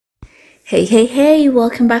Hey,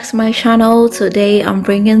 welcome back to my channel. Today I'm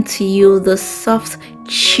bringing to you the soft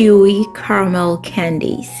chewy caramel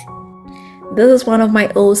candies. This is one of my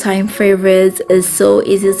all-time favorites. It's so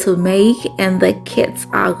easy to make and the kids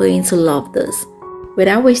are going to love this.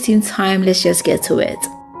 Without wasting time, let's just get to it.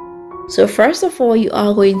 So first of all, you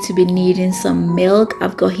are going to be needing some milk.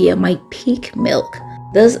 I've got here my peak milk.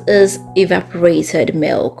 This is evaporated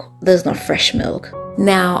milk. This is not fresh milk.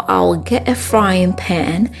 Now I'll get a frying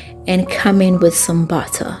pan and come in with some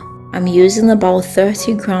butter. I'm using about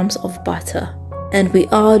 30 grams of butter, and we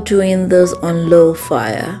are doing this on low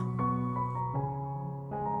fire.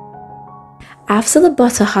 After the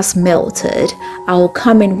butter has melted, I'll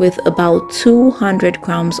come in with about 200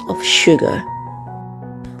 grams of sugar.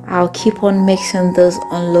 I'll keep on mixing this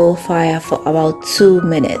on low fire for about 2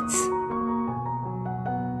 minutes.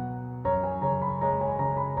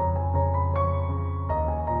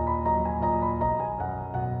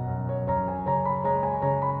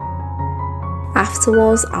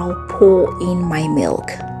 Afterwards, I'll pour in my milk.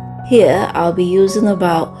 Here, I'll be using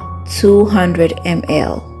about 200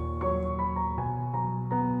 ml.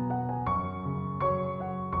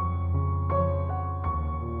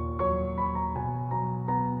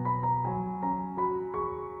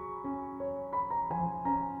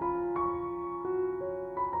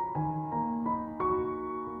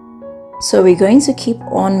 So we're going to keep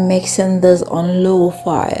on mixing this on low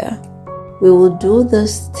fire. We will do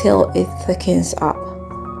this till it thickens up.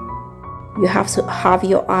 You have to have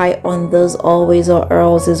your eye on this always, or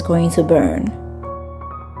else it's going to burn.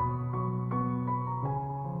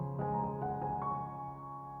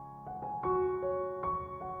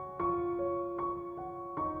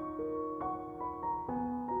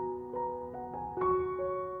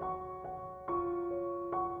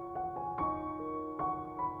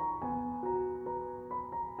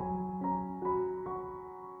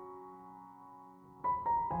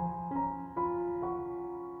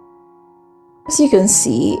 As you can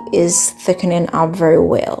see, it's thickening up very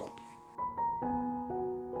well.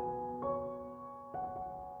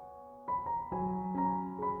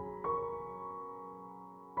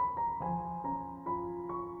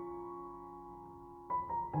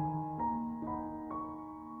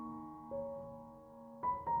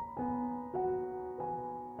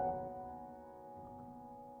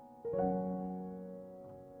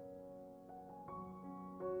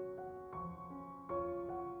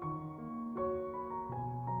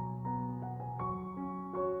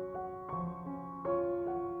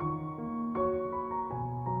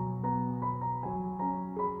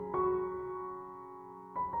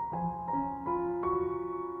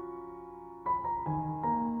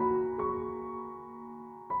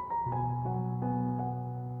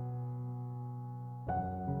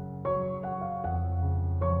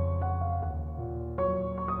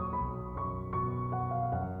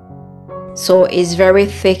 So it's very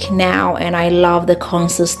thick now and I love the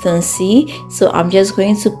consistency. So I'm just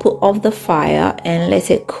going to put off the fire and let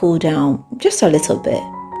it cool down just a little bit.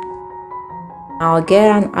 I'll get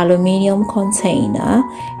an aluminium container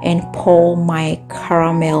and pour my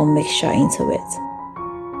caramel mixture into it.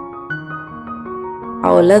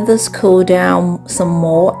 I'll let this cool down some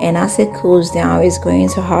more, and as it cools down, it's going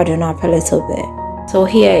to harden up a little bit. So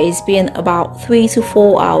here it's been about 3 to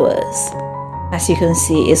 4 hours. As you can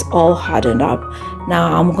see, it's all hardened up.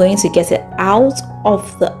 Now I'm going to get it out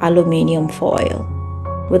of the aluminium foil.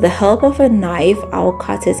 With the help of a knife, I'll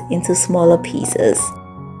cut it into smaller pieces.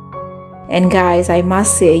 And guys, I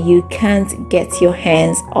must say, you can't get your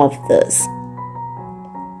hands off this.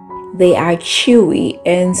 They are chewy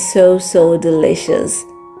and so delicious.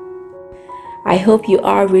 I hope you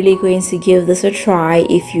are really going to give this a try.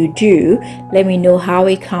 If you do, let me know how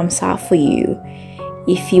it comes out for you.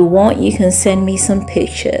 If you want, you can send me some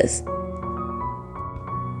pictures.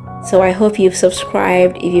 So I hope you've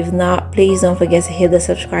subscribed. If you've not, please don't forget to hit the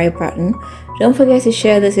subscribe button. Don't forget to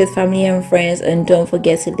share this with family and friends, and don't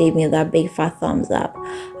forget to leave me that big fat thumbs up.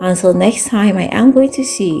 Until next time, I am going to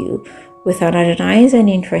see you with another nice and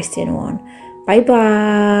interesting one. Bye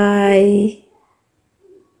bye.